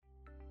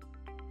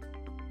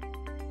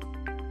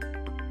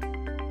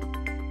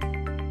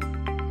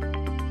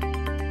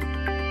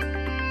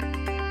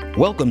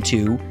Welcome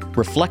to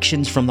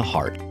Reflections from the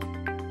Heart,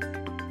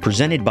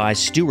 presented by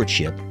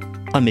Stewardship,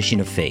 a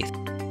mission of faith.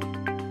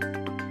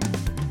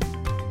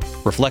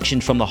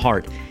 Reflections from the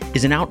Heart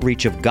is an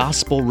outreach of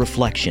gospel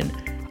reflection,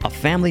 a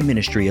family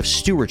ministry of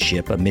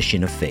Stewardship, a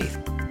mission of faith.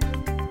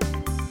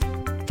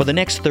 For the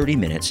next 30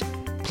 minutes,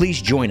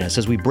 please join us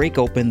as we break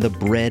open the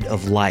bread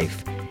of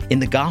life in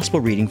the gospel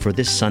reading for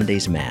this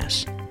Sunday's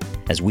Mass,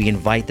 as we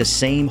invite the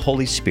same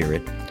Holy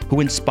Spirit who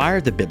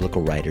inspired the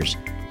biblical writers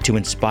to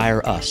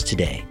inspire us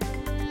today.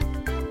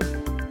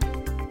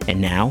 And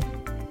now,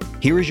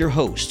 here is your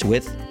host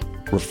with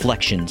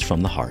Reflections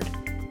from the Heart.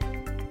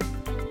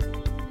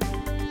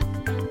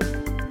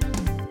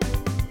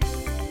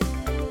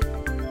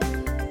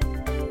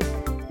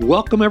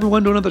 Welcome,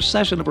 everyone, to another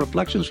session of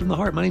Reflections from the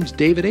Heart. My name is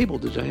David Abel.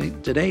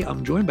 Today,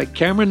 I'm joined by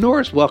Cameron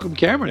Norris. Welcome,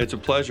 Cameron. It's a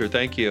pleasure.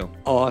 Thank you.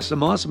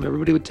 Awesome.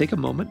 Everybody would take a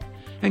moment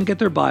and get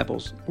their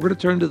Bibles. We're going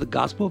to turn to the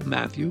Gospel of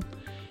Matthew,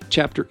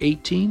 chapter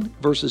 18,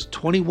 verses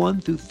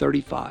 21 through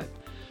 35.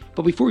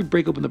 But before we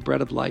break open the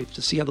bread of life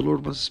to see how the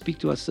Lord wants to speak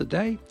to us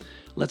today,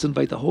 let's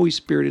invite the Holy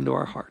Spirit into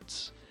our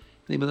hearts.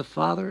 In the name of the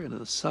Father, and of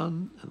the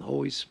Son, and the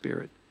Holy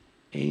Spirit.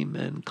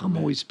 Amen. Come,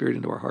 Holy Spirit,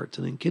 into our hearts,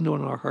 and enkindle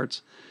in our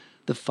hearts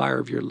the fire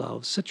of your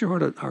love. Set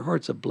our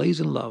hearts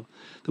ablaze in love,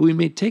 that we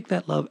may take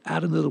that love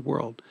out into the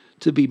world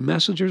to be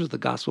messengers of the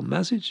gospel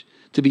message,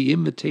 to be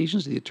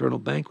invitations to the eternal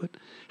banquet.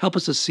 Help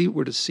us to see what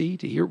we're to see,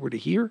 to hear what we're to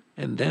hear,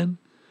 and then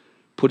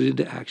put it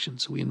into action.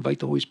 So we invite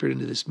the Holy Spirit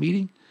into this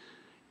meeting.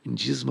 In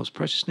Jesus' most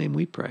precious name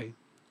we pray.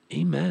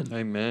 Amen.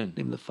 Amen. In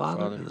the name of the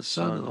Father, and the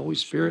Son, and the Holy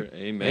Spirit.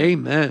 Amen.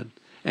 Amen.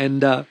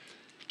 And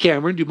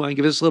Cameron, do you mind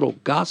giving us a little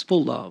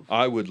gospel love?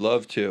 I would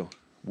love to.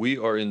 We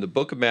are in the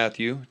book of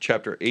Matthew,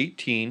 chapter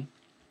 18,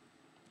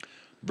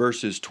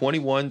 verses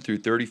 21 through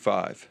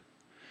 35.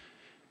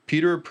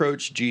 Peter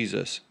approached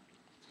Jesus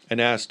and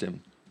asked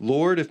him,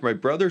 "Lord, if my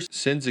brother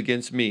sins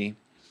against me,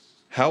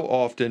 how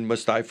often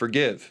must I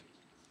forgive?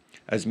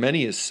 As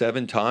many as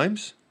 7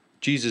 times?"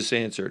 Jesus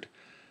answered,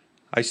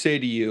 "I say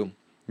to you,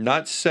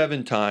 not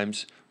 7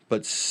 times,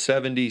 but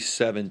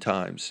 77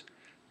 times.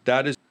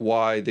 That is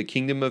why the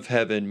kingdom of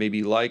heaven may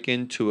be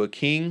likened to a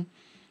king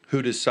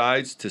who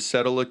decides to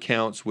settle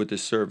accounts with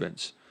his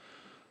servants.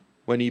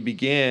 When he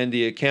began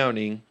the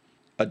accounting,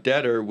 a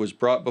debtor was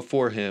brought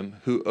before him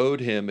who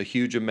owed him a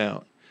huge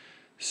amount.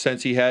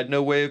 Since he had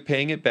no way of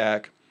paying it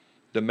back,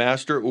 the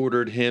master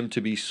ordered him to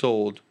be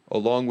sold,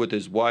 along with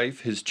his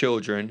wife, his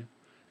children,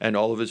 and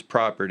all of his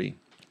property,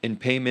 in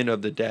payment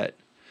of the debt.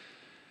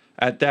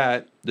 At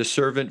that, the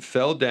servant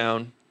fell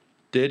down,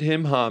 did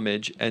him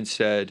homage, and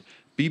said,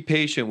 'Be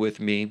patient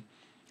with me,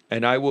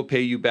 and I will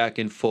pay you back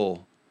in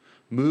full.'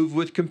 Moved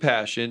with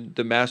compassion,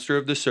 the master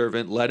of the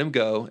servant let him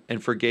go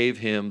and forgave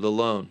him the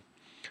loan.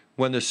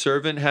 When the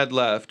servant had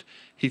left,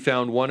 he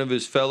found one of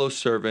his fellow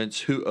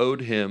servants who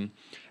owed him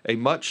a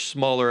much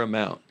smaller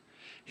amount.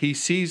 He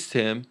seized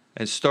him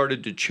and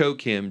started to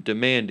choke him,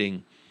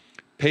 demanding,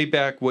 'Pay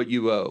back what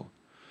you owe.'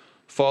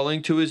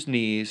 Falling to his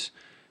knees,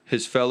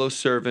 his fellow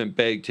servant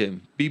begged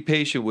him, 'Be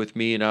patient with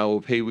me, and I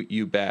will pay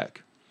you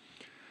back.'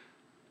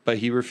 But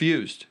he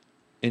refused.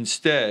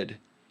 Instead,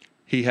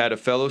 he had a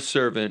fellow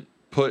servant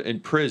put in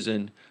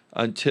prison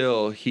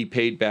until he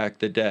paid back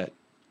the debt.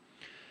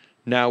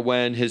 Now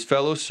when his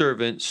fellow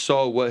servants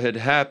saw what had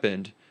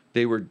happened,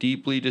 they were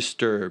deeply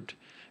disturbed,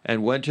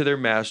 and went to their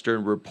master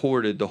and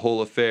reported the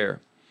whole affair.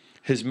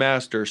 His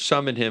master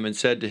summoned him and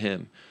said to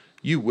him,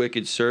 'You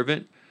wicked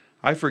servant,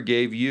 I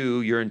forgave you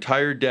your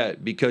entire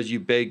debt because you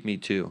begged me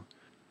to.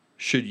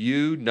 Should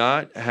you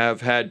not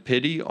have had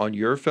pity on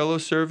your fellow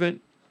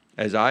servant,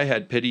 as I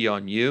had pity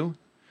on you?'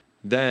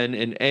 Then,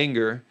 in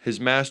anger,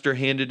 his master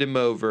handed him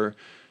over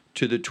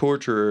to the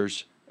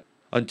torturers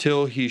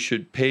until he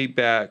should pay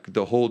back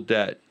the whole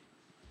debt.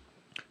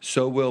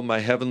 So will my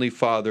heavenly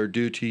Father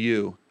do to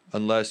you,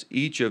 unless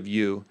each of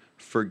you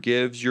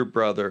forgives your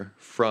brother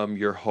from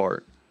your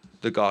heart."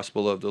 The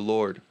Gospel of the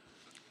Lord.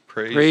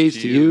 Praise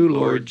to you,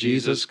 Lord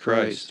Jesus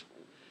Christ.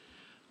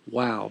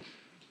 Wow.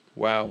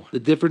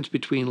 The difference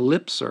between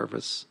lip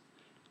service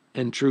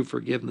and true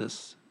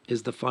forgiveness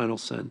is the final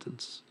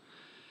sentence.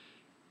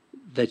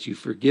 That you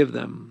forgive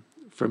them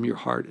from your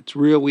heart. It's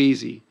real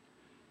easy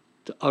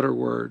to utter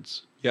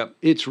words. Yep.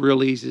 It's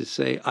real easy to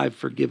say, "I've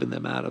forgiven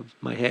them," out of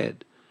my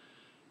head.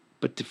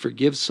 But to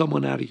forgive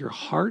someone out of your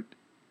heart,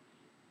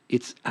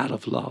 it's out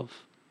of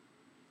love.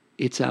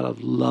 It's out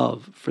of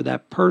love for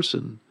that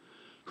person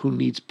who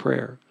needs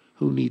prayer,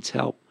 who needs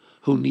help,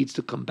 who needs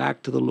to come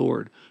back to the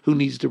Lord, who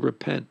needs to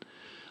repent.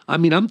 I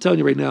mean, I'm telling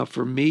you right now,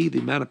 for me, the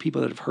amount of people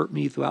that have hurt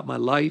me throughout my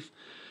life,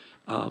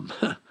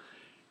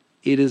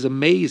 it is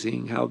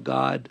amazing how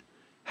God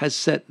has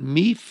set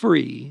me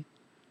free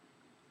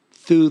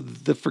through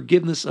the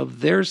forgiveness of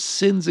their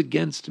sins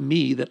against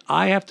me, that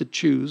I have to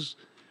choose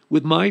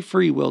with my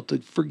free will to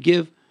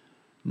forgive,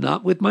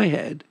 not with my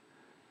head,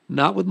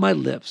 not with my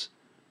lips,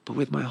 but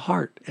with my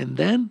heart. And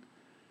then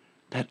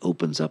that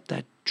opens up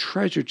that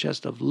treasure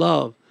chest of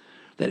love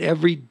that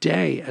every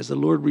day, as the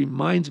Lord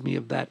reminds me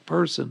of that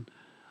person,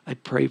 I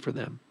pray for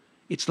them.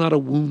 It's not a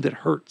wound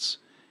that hurts.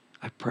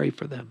 I pray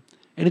for them.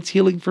 and it's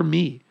healing for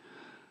me.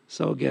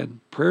 So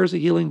again, prayer is a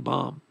healing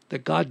balm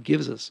that God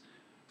gives us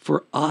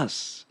for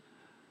us.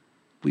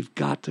 We've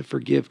got to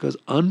forgive, because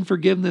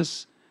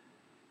unforgiveness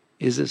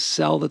is a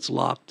cell that's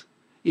locked.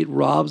 It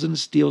robs and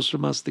steals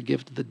from us the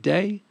gift of the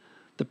day,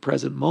 the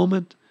present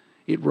moment.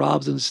 It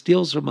robs and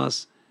steals from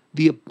us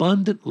the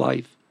abundant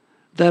life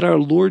that our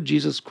Lord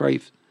Jesus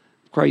Christ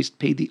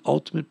paid the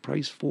ultimate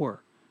price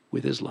for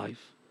with his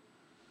life.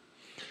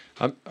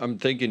 I'm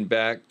thinking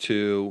back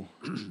to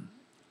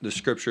the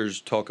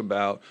scriptures talk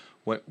about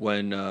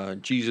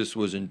when Jesus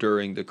was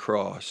enduring the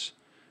cross,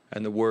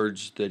 and the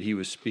words that he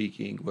was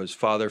speaking was,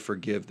 "Father,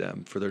 forgive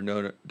them, for they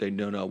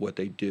know not what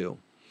they do."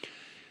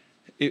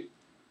 It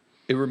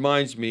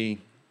reminds me,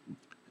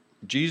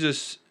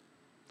 Jesus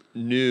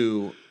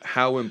knew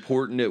how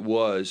important it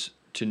was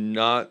to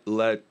not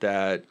let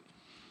that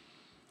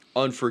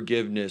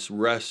unforgiveness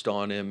rest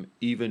on him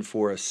even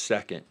for a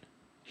second.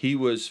 He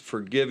was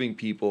forgiving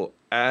people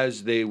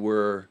as they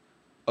were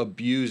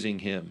abusing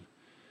him.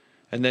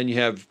 And then you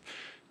have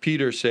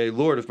Peter say,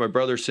 "Lord, if my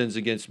brother sins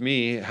against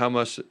me, how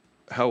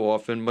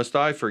often must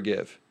I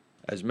forgive?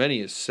 As many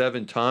as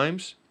 7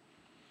 times?"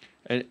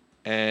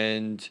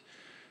 And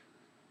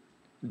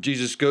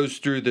Jesus goes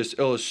through this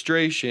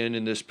illustration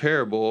in this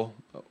parable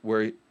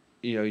where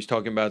he's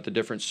talking about the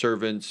different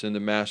servants and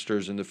the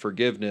masters and the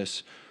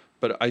forgiveness.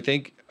 But I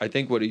think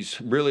what he's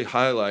really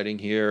highlighting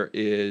here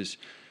is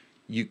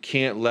you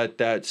can't let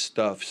that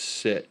stuff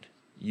sit.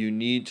 You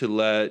need to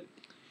let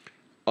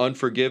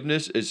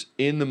unforgiveness is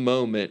in the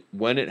moment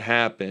when it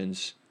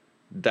happens.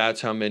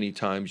 That's how many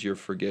times you're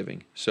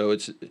forgiving. So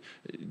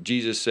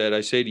Jesus said,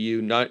 "I say to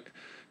you, not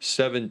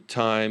 7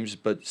 times,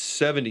 but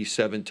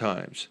 77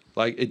 times."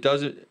 Like, it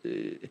doesn't,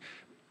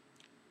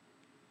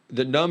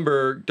 the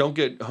number, don't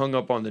get hung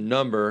up on the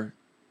number.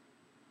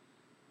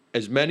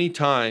 As many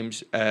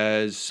times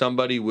as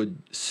somebody would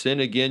sin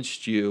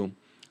against you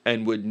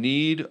and would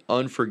need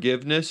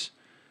unforgiveness,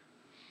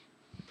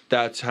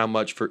 that's how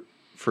much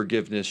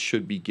forgiveness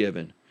should be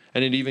given.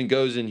 And it even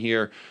goes in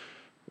here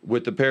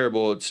with the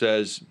parable. It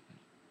says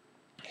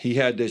he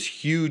had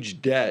this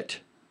huge debt.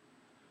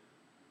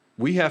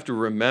 We have to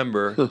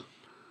remember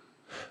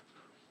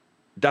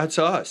that's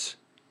us.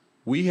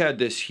 We had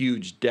this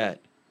huge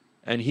debt,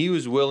 and he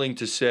was willing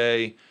to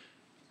say,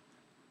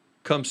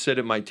 "Come sit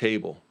at my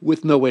table."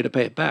 With no way to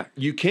pay it back.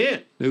 You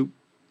can't. Nope.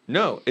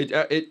 No,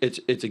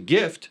 it's a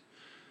gift.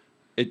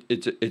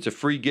 It's a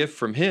free gift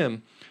from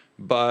him,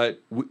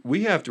 but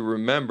we have to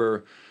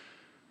remember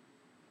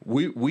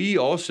we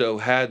also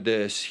had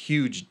this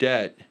huge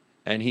debt,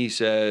 and he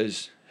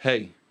says,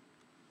 "Hey,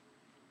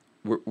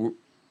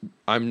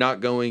 I'm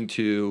going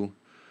to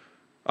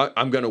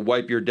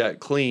wipe your debt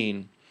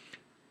clean."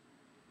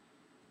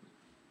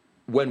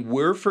 When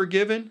we're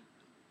forgiven,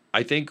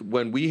 I think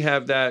when we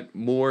have that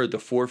more at the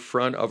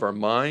forefront of our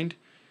mind,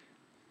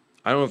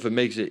 I don't know if it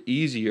makes it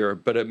easier,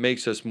 but it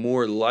makes us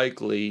more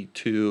likely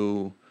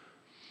to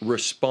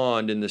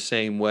respond in the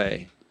same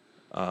way.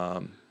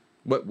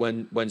 But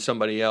when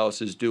somebody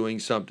else is doing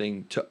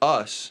something to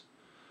us,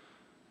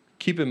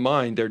 keep in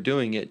mind they're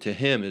doing it to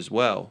him as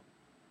well.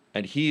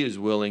 And he is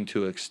willing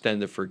to extend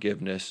the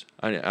forgiveness.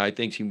 I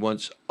think he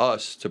wants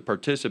us to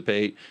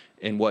participate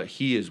in what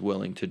he is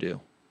willing to do.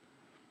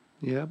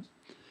 Yeah.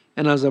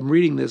 And as I'm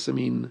reading this,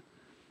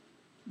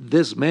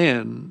 this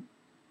man,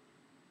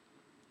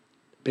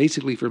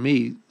 basically for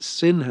me,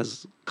 sin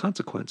has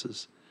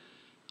consequences.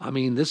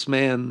 This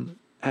man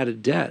had a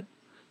debt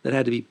that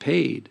had to be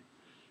paid.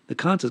 The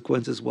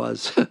consequences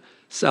was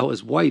sell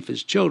his wife,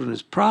 his children,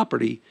 his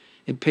property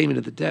in payment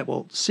of the debt.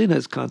 Well, sin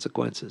has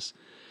consequences.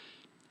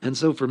 And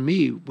so for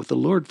me, with the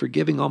Lord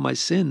forgiving all my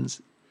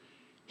sins,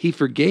 he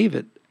forgave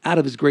it out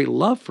of his great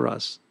love for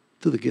us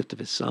through the gift of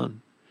his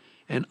Son.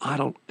 And I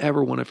don't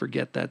ever want to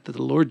forget that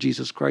the Lord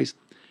Jesus Christ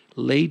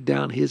laid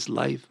down his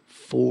life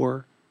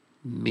for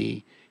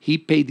me. He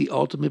paid the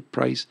ultimate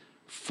price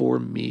for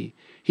me.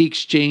 He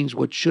exchanged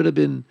what should have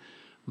been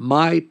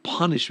my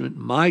punishment,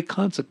 my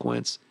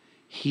consequence.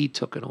 He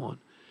took it on.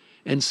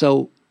 And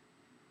so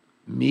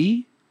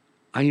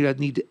I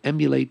need to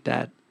emulate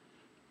that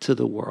to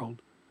the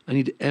world. I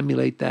need to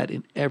emulate that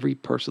in every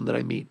person that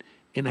I meet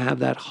and have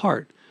that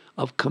heart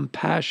of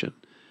compassion.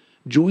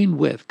 Join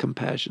with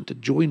compassion, to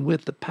join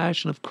with the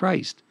passion of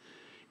Christ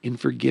in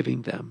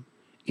forgiving them,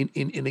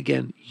 in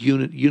again,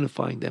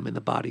 unifying them in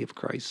the body of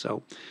Christ.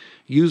 So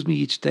use me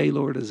each day,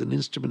 Lord, as an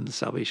instrument in the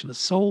salvation of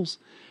souls,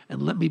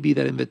 and let me be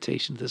that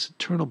invitation to this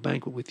eternal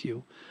banquet with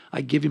you.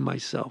 I give you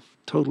myself,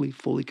 totally,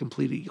 fully,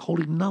 completely,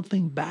 holding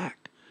nothing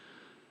back.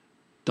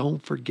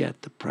 Don't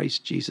forget the price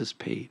Jesus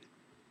paid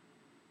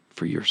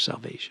for your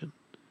salvation.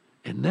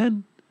 And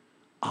then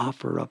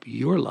offer up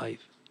your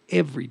life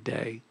every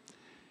day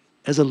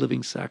as a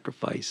living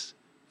sacrifice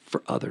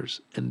for others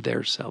and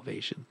their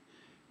salvation.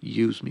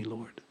 Use me,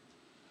 Lord.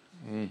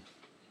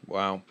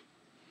 Wow.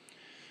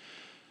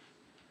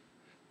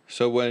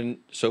 So when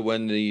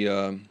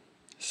the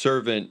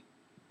servant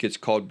gets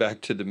called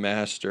back to the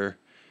master,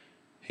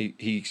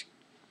 the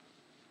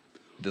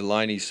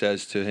line he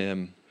says to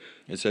him,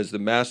 it says, "The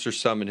master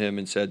summoned him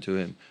and said to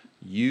him,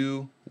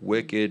 You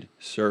wicked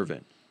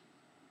servant.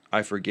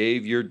 I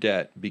forgave your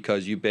debt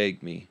because you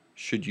begged me.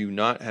 Should you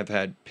not have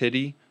had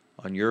pity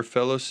on your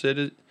fellow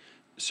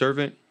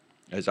servant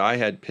as I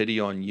had pity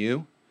on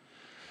you?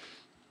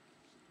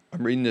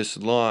 I'm reading this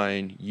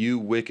line, you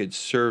wicked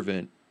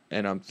servant,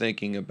 and I'm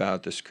thinking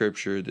about the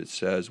scripture that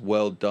says,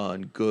 well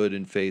done, good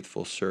and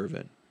faithful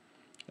servant.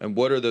 And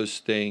what are those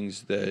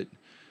things that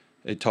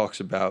it talks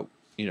about,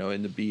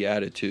 in the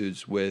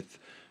Beatitudes with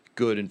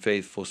good and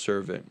faithful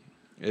servant?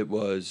 It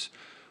was,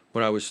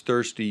 when I was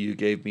thirsty, you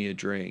gave me a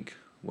drink.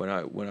 When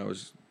I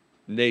was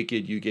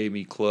naked, you gave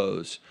me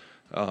clothes.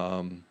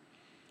 The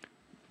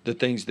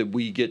things that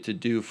we get to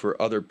do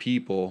for other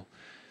people.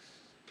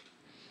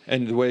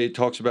 And the way it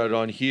talks about it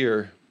on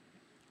here,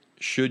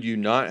 should you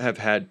not have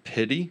had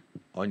pity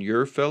on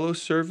your fellow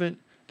servant?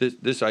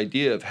 This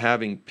idea of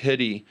having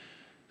pity,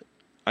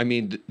 I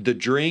mean, the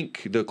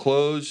drink, the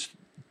clothes,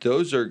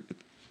 those are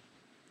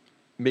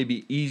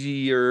maybe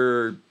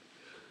easier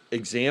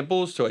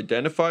examples to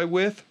identify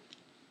with,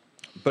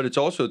 but it's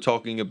also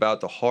talking about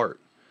the heart.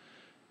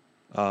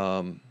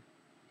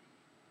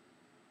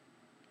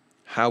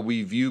 How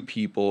we view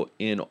people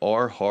in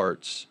our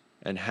hearts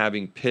and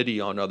having pity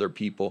on other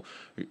people.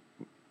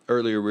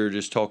 Earlier we were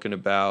just talking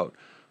about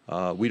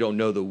we don't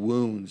know the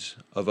wounds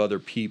of other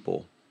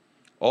people.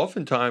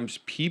 Oftentimes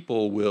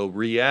people will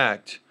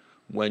react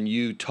when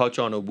you touch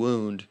on a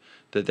wound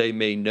that they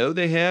may know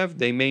they have,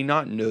 they may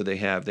not know they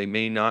have, they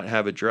may not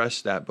have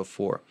addressed that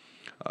before.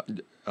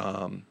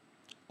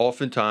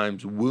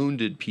 Oftentimes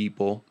wounded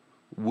people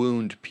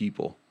wound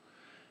people.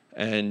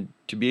 And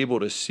to be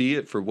able to see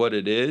it for what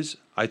it is,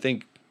 I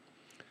think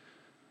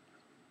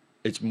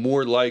it's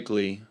more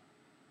likely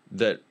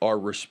that our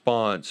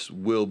response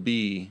will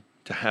be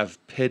to have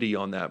pity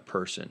on that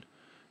person.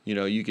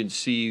 You can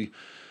see,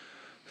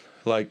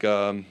 like,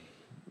 I'm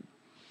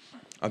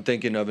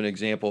thinking of an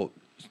example.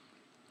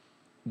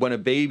 When a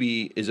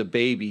baby is a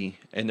baby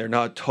and they're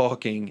not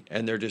talking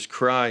and they're just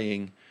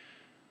crying,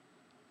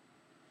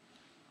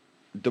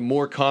 the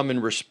more common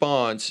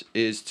response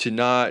is to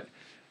not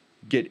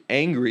get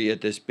angry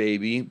at this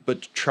baby,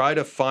 but try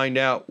to find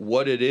out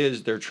what it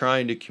is they're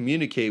trying to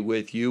communicate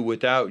with you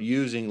without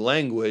using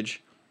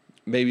language.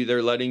 Maybe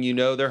they're letting you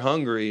know they're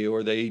hungry,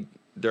 or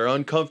they're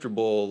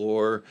uncomfortable,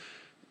 or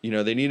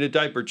they need a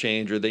diaper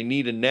change, or they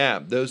need a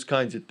nap, those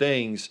kinds of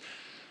things.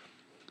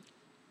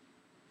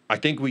 I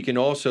think we can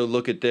also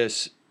look at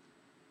this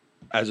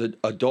as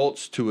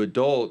adults to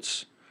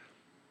adults.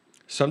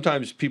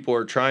 Sometimes people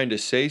are trying to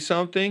say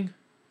something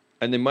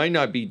and they might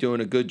not be doing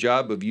a good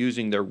job of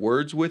using their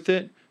words with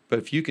it, but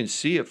if you can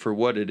see it for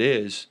what it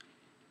is,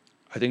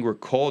 I think we're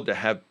called to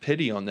have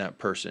pity on that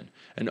person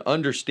and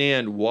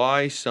understand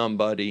why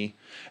somebody,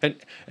 and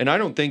I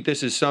don't think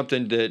this is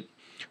something that,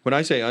 when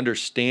I say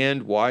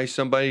understand why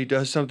somebody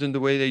does something the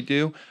way they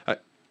do,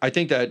 I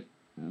think that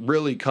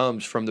really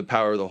comes from the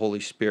power of the Holy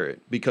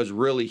Spirit, because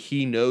really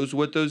He knows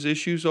what those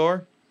issues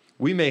are.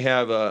 We may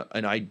have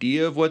an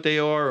idea of what they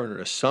are or an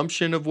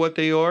assumption of what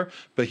they are,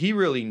 but He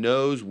really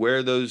knows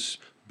where those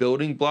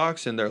building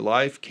blocks in their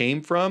life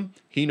came from.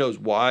 He knows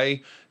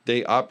why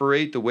they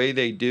operate the way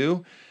they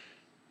do.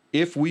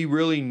 If we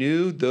really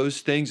knew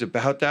those things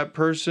about that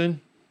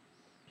person,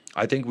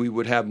 I think we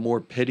would have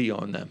more pity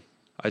on them.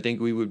 I think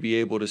we would be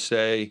able to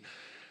say,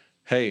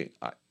 hey,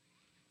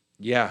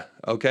 yeah,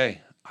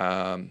 okay,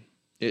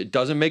 it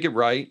doesn't make it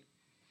right.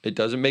 It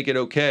doesn't make it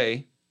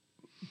okay.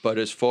 But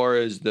as far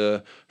as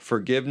the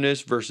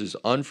forgiveness versus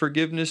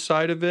unforgiveness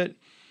side of it,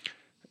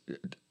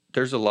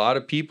 there's a lot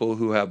of people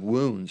who have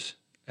wounds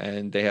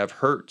and they have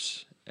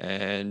hurts,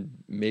 and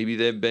maybe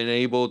they've been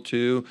able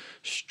to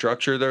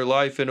structure their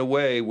life in a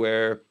way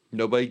where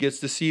nobody gets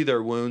to see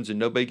their wounds and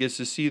nobody gets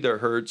to see their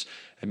hurts,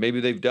 and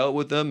maybe they've dealt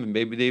with them and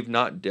maybe they've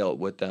not dealt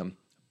with them.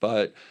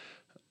 But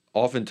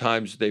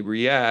oftentimes they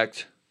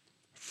react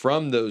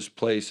from those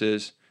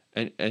places,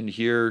 and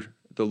here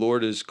the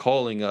Lord is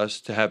calling us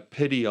to have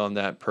pity on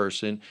that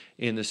person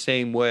in the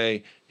same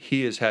way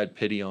He has had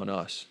pity on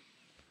us.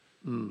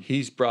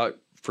 He's brought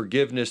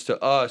forgiveness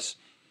to us,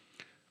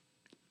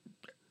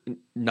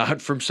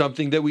 not from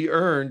something that we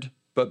earned,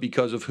 but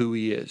because of who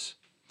He is.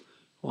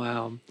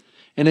 Wow.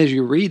 And as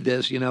you read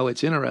this,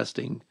 it's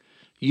interesting.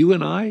 You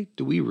and I,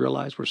 do we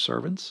realize we're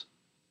servants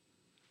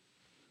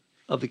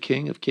of the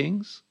King of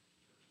Kings?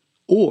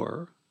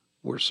 Or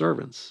we're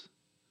servants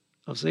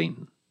of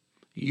Satan?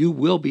 You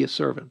will be a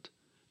servant.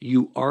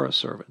 You are a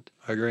servant.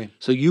 I agree.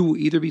 So you will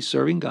either be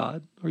serving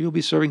God or you'll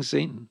be serving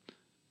Satan.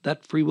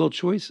 That free will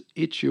choice,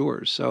 it's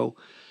yours. So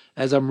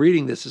as I'm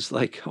reading this, it's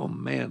like, oh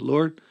man,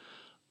 Lord,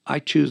 I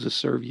choose to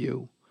serve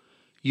you.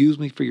 Use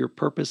me for your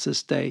purpose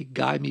this day.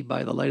 Guide me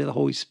by the light of the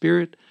Holy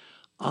Spirit.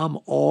 I'm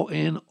all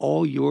in,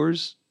 all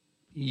yours.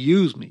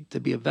 Use me to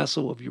be a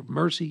vessel of your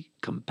mercy,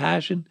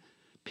 compassion,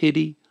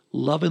 pity,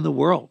 love in the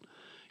world.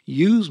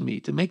 Use me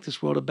to make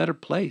this world a better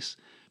place,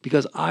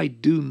 because I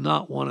do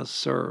not want to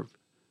serve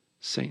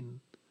Satan.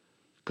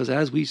 Because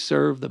as we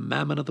serve the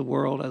mammon of the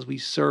world, as we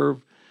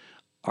serve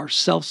our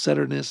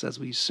self-centeredness, as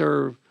we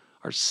serve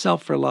our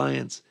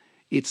self-reliance,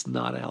 it's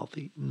not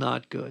healthy,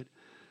 not good.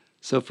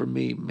 So for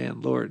me,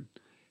 man, Lord,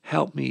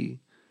 help me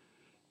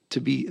to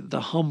be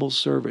the humble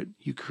servant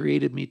you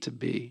created me to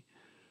be.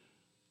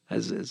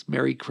 As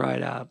Mary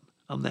cried out,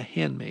 I'm the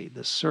handmaid,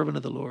 the servant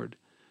of the Lord.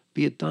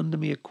 Be it done to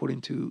me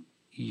according to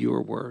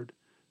your word.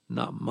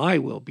 Not my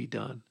will be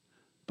done,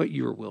 but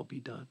your will be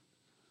done.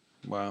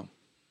 Wow.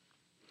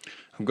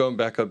 I'm going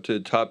back up to the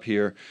top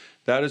here.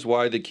 That is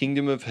why the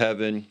kingdom of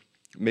heaven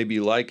may be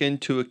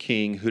likened to a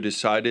king who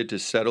decided to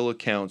settle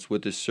accounts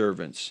with his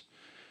servants.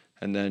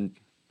 And then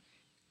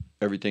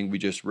everything we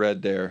just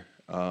read there,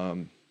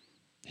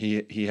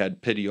 he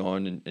had pity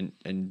on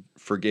and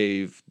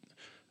forgave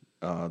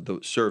the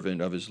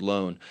servant of his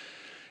loan.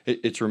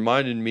 It's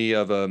reminded me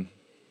of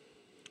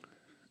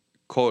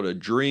called a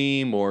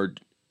dream, or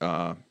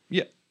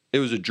it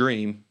was a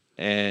dream.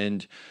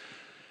 And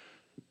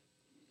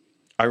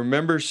I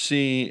remember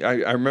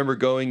I remember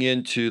going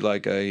into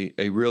like a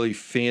really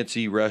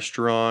fancy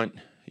restaurant,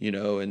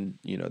 and,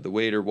 the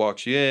waiter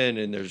walks you in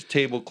and there's a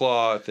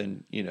tablecloth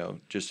and,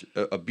 just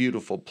a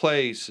beautiful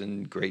place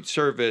and great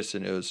service.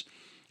 And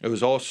it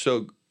was all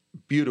so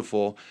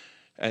beautiful.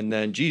 And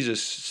then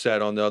Jesus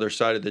sat on the other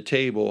side of the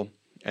table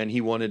and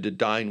he wanted to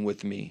dine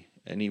with me,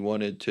 and he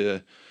wanted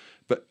to,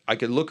 but I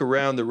could look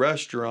around the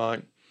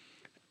restaurant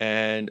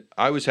and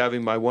I was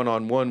having my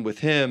one-on-one with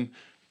him,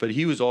 but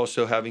he was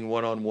also having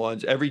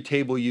one-on-ones. Every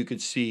table you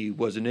could see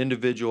was an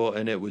individual,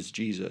 and it was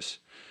Jesus.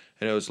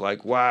 And it was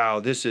like, wow,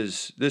 this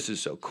is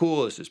so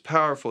cool. This is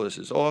powerful. This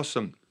is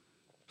awesome.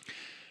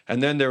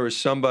 And then there was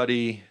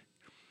somebody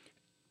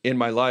in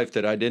my life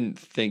that I didn't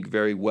think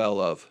very well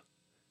of.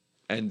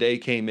 And they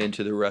came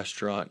into the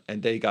restaurant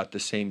and they got the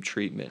same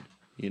treatment.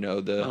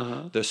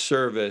 The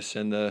service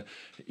and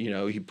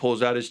he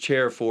pulls out his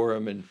chair for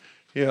him, and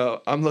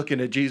I'm looking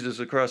at Jesus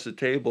across the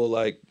table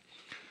like,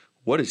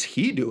 what is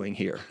he doing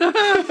here?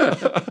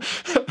 I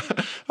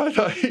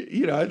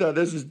thought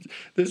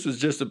this was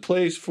just a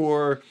place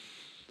for,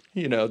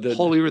 the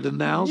holier than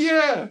thou.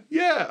 Yeah.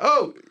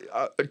 Oh,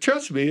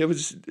 trust me, it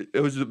was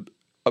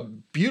a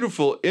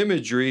beautiful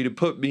imagery to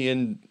put me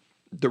in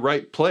the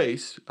right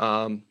place.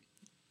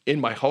 In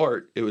my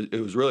heart, it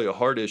was really a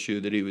heart issue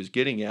that he was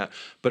getting at.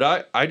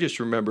 But I just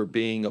remember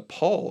being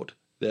appalled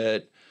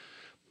that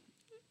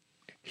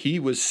he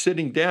was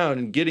sitting down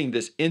and getting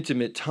this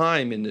intimate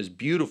time in this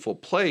beautiful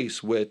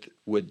place with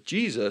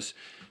Jesus,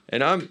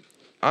 and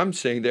I'm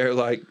sitting there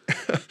like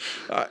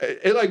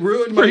it like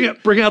ruined my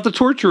bring out the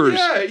torturers.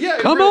 Yeah.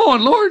 Come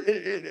on, Lord.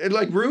 It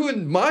like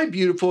ruined my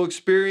beautiful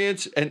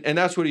experience, and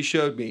that's what he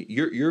showed me.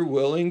 You're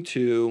willing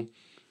to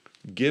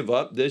give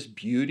up this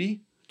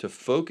beauty to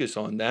focus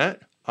on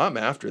that. I'm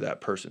after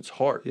that person's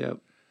heart. Yep.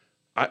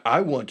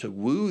 I want to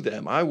woo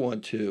them. I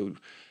want to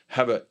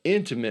have an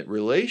intimate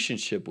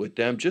relationship with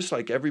them, just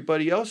like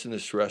everybody else in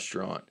this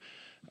restaurant.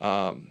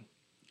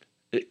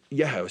 It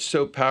was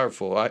so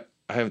powerful. I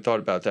haven't thought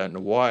about that in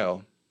a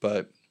while,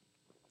 but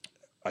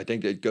I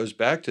think it goes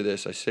back to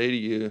this. I say to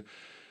you,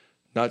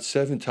 not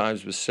 7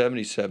 times, but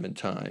 77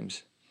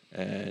 times.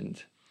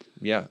 And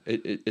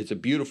it's a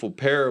beautiful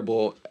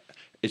parable.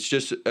 It's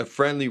just a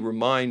friendly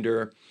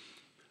reminder.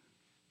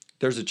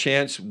 There's a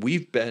chance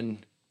we've been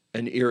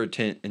an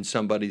irritant in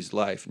somebody's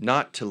life,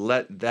 not to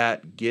let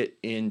that get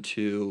in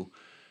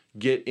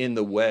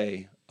the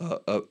way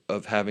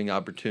of having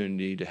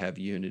opportunity to have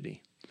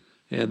unity.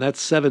 And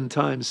that's 7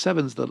 times.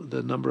 7's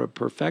the number of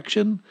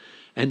perfection,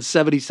 and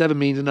 77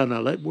 means no.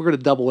 We're going to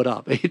double it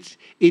up.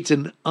 It's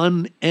an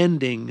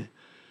unending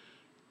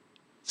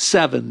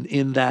 7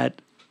 in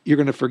that you're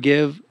going to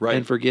forgive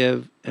and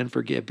forgive and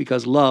forgive,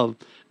 because love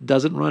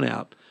doesn't run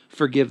out.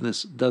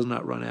 Forgiveness does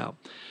not run out.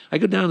 I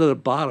go down to the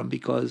bottom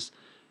because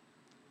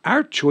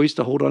our choice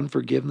to hold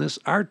unforgiveness,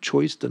 our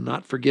choice to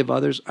not forgive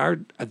others,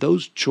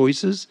 those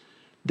choices,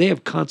 they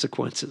have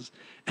consequences.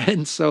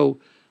 And so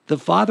the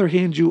Father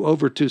hands you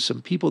over to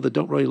some people that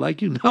don't really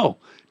like you? No,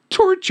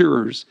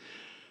 torturers.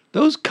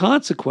 Those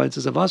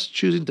consequences of us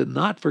choosing to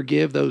not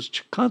forgive, those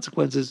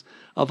consequences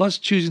of us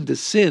choosing to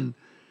sin,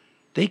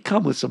 they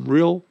come with some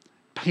real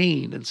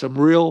pain and some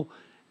real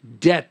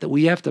debt that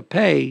we have to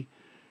pay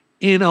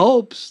in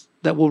hopes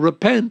that we'll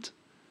repent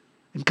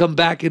and come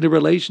back into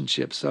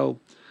relationship. So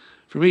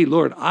for me,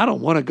 Lord, I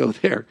don't want to go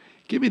there.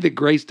 Give me the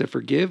grace to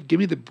forgive. Give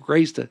me the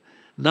grace to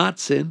not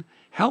sin.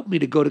 Help me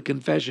to go to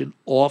confession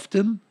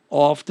often,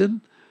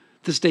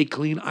 to stay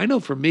clean. I know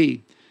for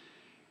me,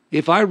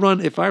 if I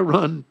run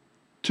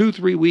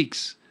 2-3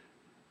 weeks,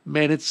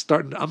 man, I'm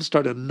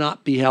starting to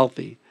not be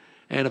healthy.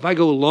 And if I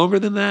go longer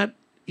than that,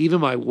 even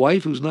my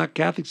wife, who's not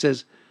Catholic,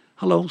 says,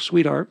 hello,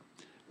 sweetheart,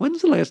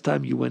 when's the last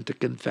time you went to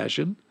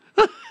confession?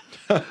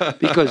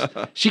 Because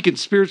she can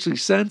spiritually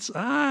sense,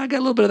 I got a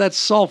little bit of that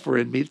sulfur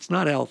in me. It's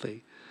not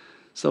healthy.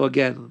 So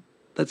again,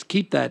 let's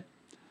keep that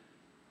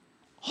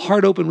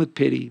heart open with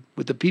pity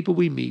with the people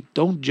we meet.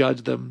 Don't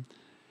judge them,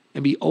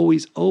 and be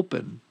always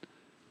open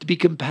to be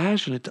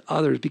compassionate to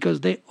others,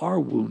 because they are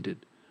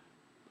wounded.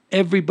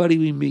 Everybody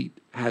we meet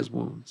has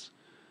wounds.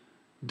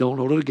 Don't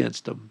hold it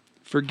against them.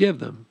 Forgive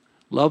them.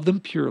 Love them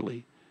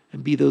purely,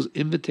 and be those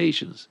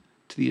invitations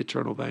to the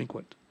eternal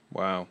banquet.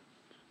 Wow.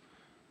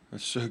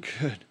 That's so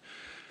good.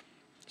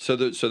 So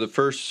the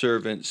first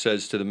servant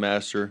says to the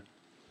master,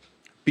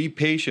 "Be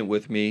patient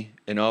with me,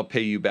 and I'll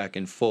pay you back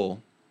in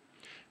full."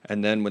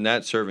 And then when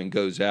that servant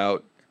goes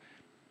out,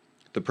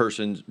 the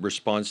person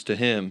responds to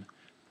him,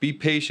 "Be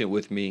patient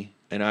with me,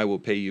 and I will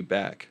pay you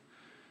back."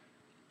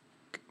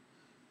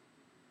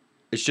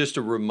 It's just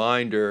a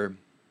reminder.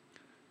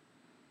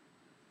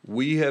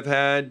 We have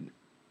had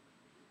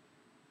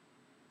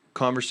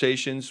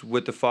conversations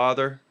with the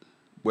Father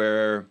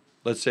where,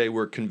 let's say,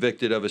 we're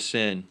convicted of a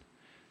sin,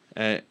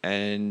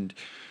 and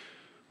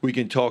we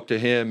can talk to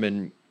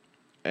Him,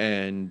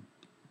 and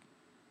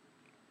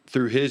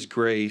through His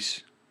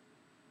grace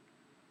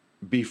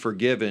be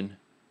forgiven.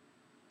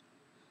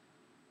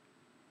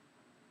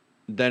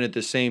 Then at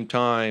the same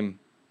time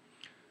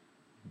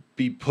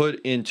be put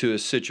into a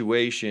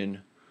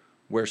situation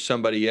where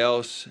somebody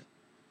else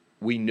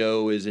we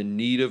know is in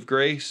need of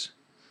grace,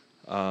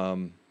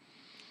 and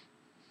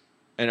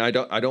I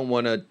don't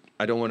want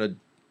to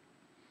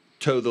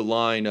toe the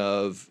line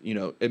of,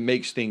 it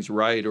makes things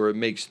right or it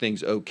makes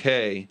things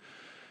okay,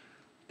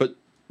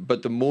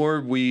 but the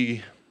more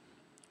we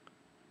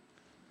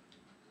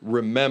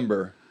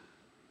remember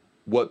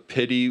what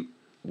pity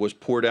was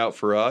poured out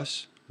for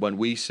us when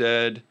we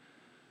said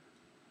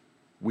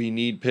we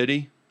need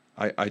pity,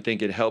 I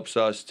think it helps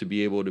us to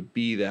be able to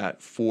be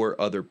that for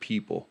other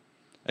people.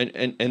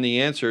 And the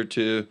answer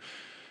to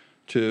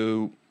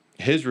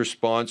his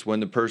response when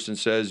the person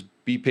says,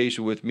 "Be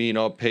patient with me and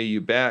I'll pay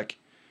you back,"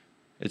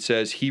 it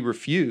says he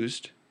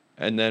refused.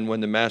 And then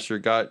when the master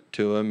got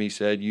to him, he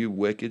said, "You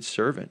wicked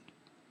servant.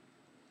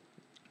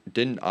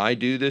 Didn't I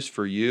do this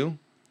for you?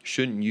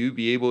 Shouldn't you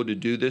be able to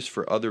do this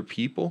for other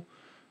people?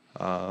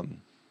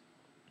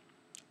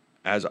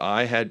 As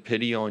I had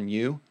pity on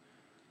you?"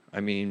 I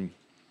mean,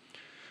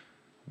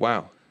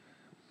 wow,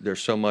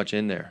 there's so much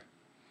in there.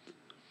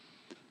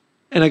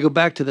 And I go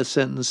back to the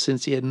sentence,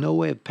 since he had no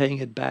way of paying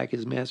it back,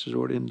 his masters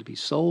ordered him to be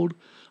sold,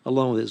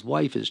 along with his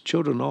wife, his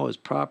children, and all his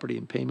property,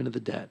 in payment of the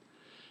debt.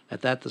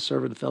 At that the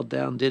servant fell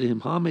down, did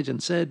him homage,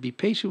 and said, "Be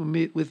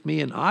patient with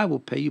me, and I will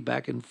pay you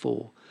back in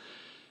full."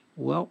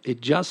 Well,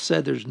 it just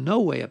said there's no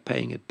way of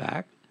paying it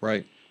back.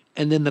 Right.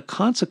 And then the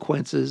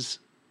consequences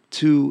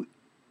to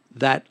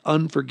that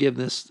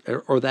unforgiveness,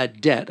 or that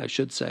debt, I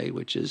should say,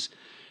 which is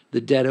the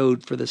debt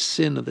owed for the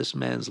sin of this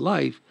man's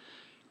life,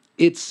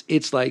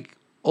 it's like,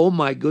 oh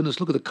my goodness,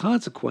 look at the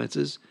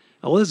consequences.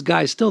 And well, this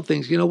guy still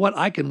thinks, you know what,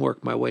 I can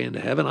work my way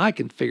into heaven. I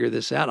can figure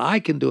this out.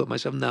 I can do it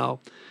myself. No,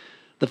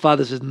 the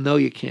Father says, no,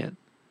 you can't.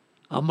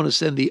 I'm going to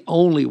send the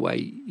only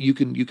way you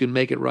can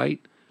make it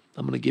right.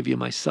 I'm going to give you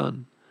my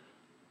son.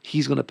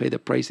 He's going to pay the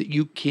price that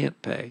you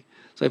can't pay.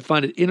 So I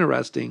find it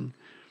interesting.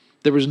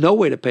 There was no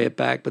way to pay it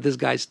back, but this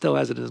guy still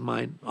has it in his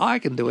mind. I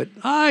can do it.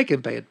 I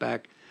can pay it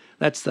back.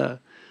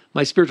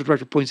 My spiritual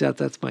director points out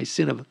that's my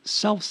sin of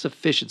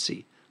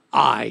self-sufficiency.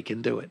 I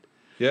can do it.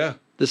 Yeah.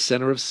 The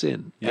center of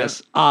sin. Yeah.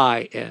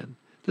 S-I-N.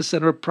 The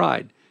center of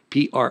pride.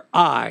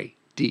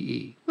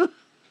 P-R-I-D-E.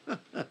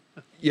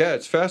 Yeah,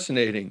 it's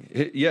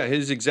fascinating. Yeah,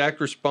 his exact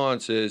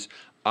response is,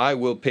 "I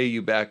will pay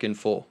you back in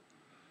full."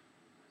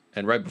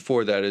 And right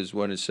before that is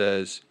when it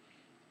says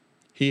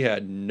he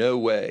had no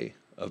way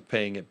of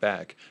paying it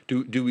back.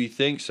 Do we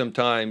think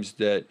sometimes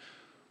that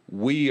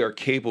we are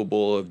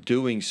capable of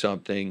doing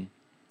something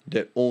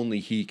that only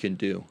he can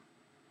do?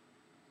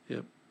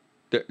 Yep.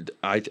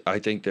 I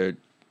think that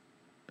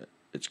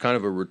it's kind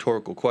of a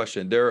rhetorical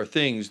question. There are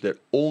things that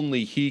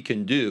only he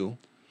can do,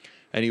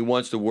 and he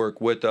wants to work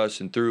with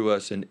us and through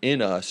us and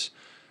in us,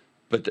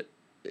 but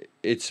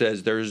it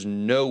says there's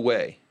no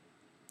way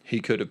he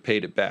could have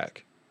paid it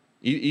back.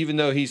 Even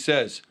though he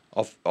says,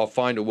 I'll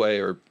find a way,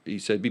 or he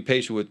said, "Be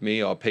patient with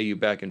me, I'll pay you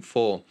back in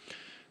full."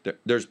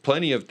 There's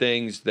plenty of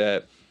things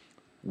that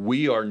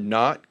we are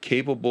not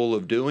capable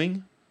of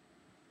doing,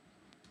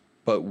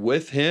 but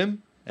with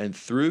him and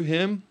through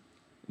him,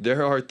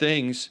 there are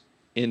things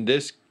in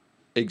this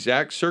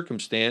exact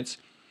circumstance.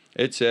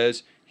 It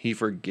says he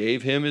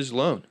forgave him his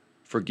loan.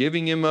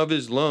 Forgiving him of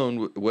his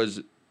loan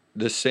was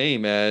the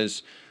same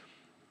as,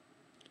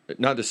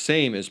 not the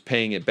same as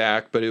paying it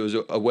back, but it was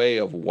a way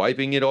of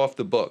wiping it off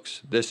the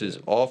books. This is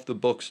off the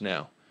books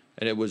now.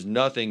 And it was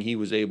nothing he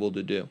was able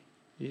to do.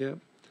 Yeah.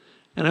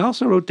 And I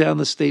also wrote down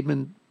the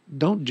statement,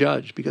 don't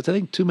judge, because I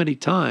think too many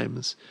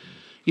times,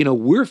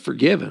 we're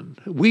forgiven.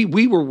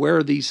 We were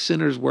where these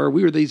sinners were.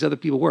 We were these other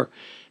people were.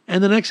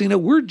 And the next thing you know,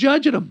 we're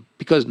judging them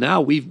because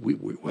now we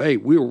were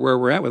where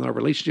we're at with our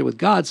relationship with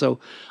God. So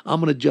I'm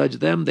going to judge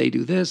them. They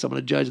do this. I'm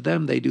going to judge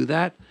them. They do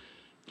that.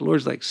 The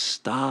Lord's like,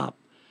 stop.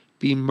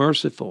 Be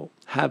merciful.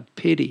 Have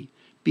pity.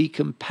 Be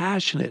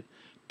compassionate.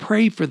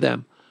 Pray for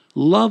them.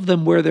 Love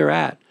them where they're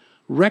at.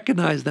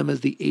 Recognize them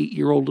as the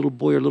 8-year-old little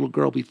boy or little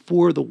girl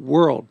before the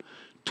world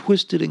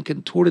twisted and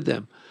contorted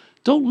them.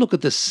 Don't look at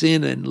the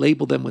sin and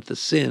label them with the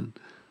sin.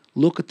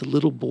 Look at the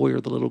little boy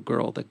or the little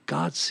girl that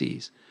God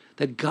sees,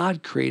 that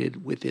God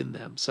created within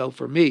them. So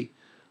for me,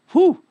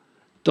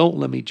 don't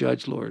let me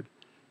judge, Lord.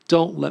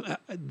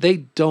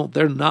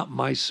 They're not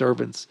my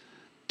servants.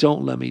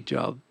 Don't let me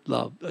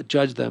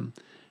judge them.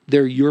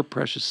 They're your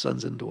precious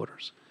sons and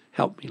daughters.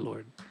 Help me,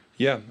 Lord.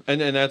 Yeah, and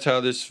that's how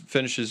this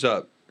finishes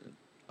up.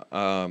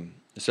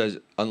 It says,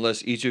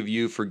 unless each of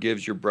you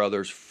forgives your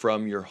brothers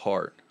from your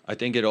heart. I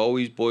think it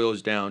always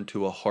boils down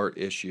to a heart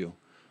issue.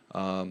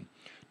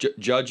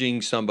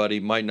 Judging somebody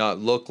might not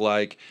look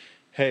like,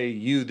 hey,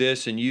 you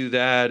this and you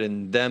that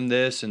and them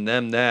this and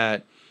them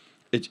that.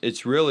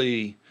 It's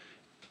really,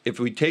 if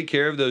we take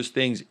care of those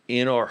things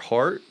in our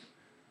heart,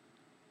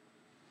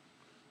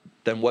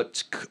 then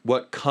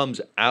what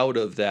comes out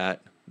of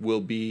that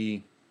will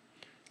be,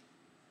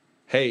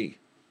 hey,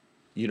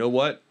 you know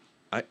what?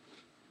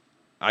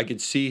 I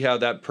could see how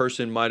that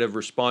person might have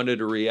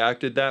responded or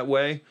reacted that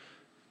way.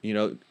 You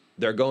know,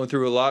 they're going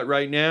through a lot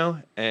right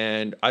now,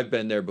 and I've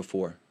been there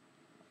before.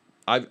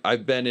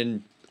 I've been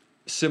in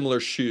similar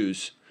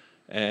shoes,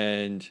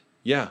 and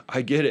yeah,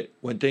 I get it.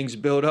 When things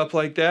build up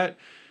like that,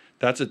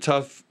 that's a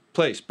tough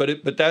place.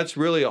 But that's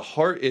really a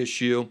heart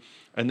issue.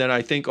 And then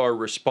I think our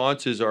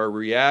responses, our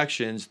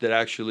reactions that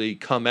actually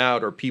come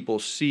out, or people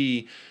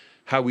see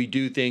how we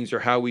do things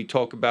or how we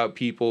talk about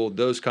people,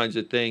 those kinds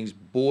of things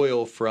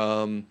boil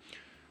from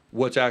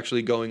what's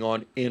actually going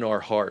on in our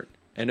heart.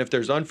 And if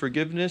there's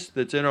unforgiveness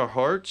that's in our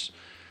hearts,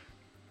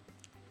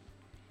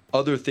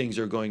 other things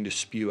are going to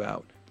spew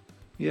out.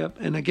 Yep.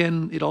 And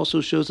again, it also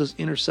shows us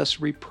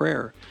intercessory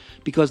prayer,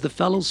 because the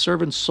fellow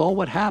servants saw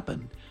what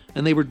happened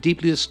and they were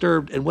deeply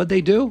disturbed. And what'd they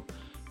do?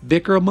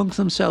 Bicker amongst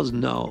themselves?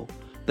 No.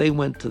 They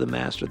went to the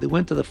master. They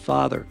went to the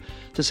Father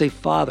to say,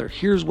 Father,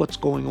 here's what's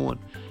going on.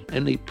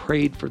 And they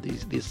prayed for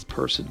this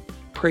person,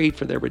 prayed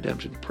for their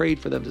redemption, prayed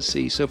for them to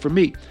see. So for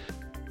me,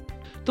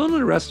 don't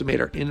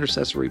underestimate our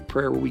intercessory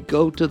prayer, where we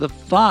go to the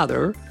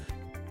Father,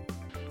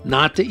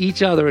 not to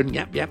each other and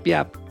yap.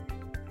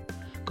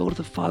 Go to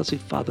the Father, say,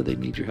 Father, they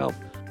need your help.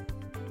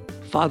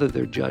 Father,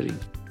 they're judging.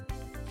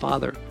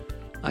 Father,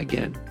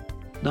 again,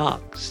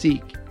 knock,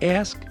 seek,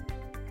 ask,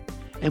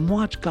 and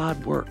watch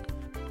God work.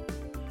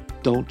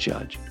 Don't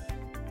judge.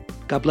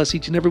 God bless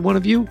each and every one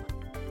of you.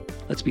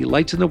 Let's be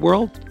lights in the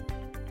world,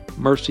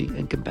 mercy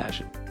and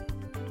compassion.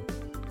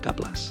 God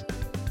bless.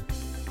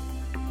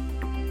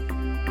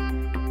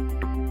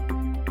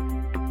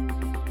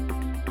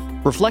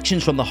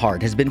 Reflections from the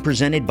Heart has been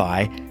presented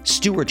by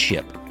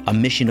Stewardship, a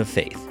mission of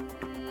faith.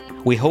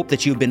 We hope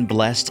that you've been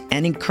blessed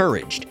and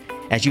encouraged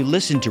as you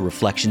listen to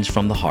Reflections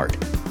from the Heart.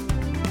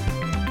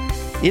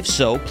 If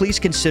so, please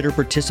consider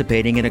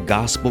participating in a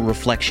gospel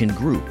reflection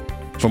group.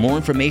 For more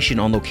information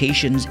on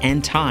locations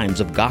and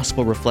times of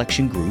gospel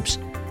reflection groups,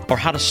 or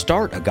how to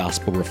start a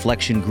gospel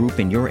reflection group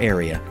in your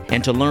area,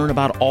 and to learn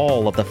about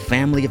all of the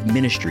family of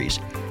ministries,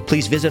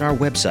 please visit our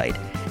website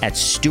at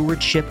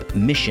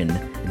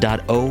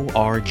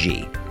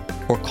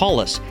stewardshipmission.org or call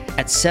us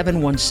at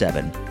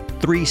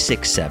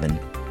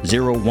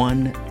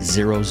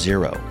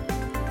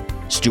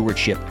 717-367-0100.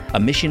 Stewardship, a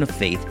mission of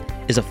faith,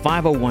 is a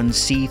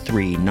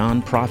 501c3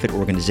 nonprofit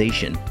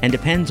organization and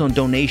depends on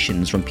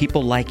donations from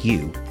people like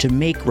you to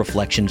make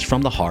Reflections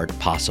from the Heart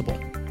possible.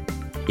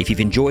 If you've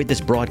enjoyed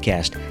this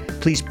broadcast,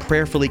 please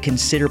prayerfully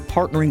consider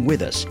partnering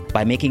with us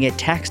by making a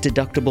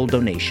tax-deductible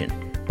donation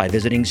by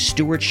visiting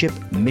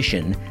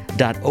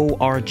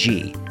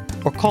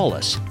stewardshipmission.org or call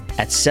us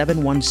at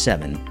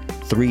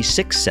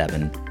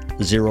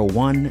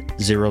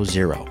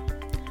 717-367-0100.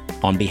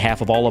 On behalf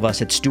of all of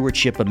us at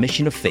Stewardship, a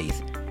mission of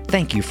faith,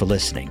 thank you for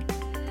listening.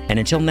 And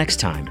until next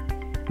time,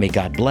 may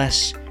God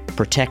bless,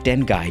 protect,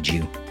 and guide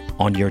you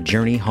on your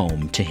journey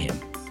home to Him.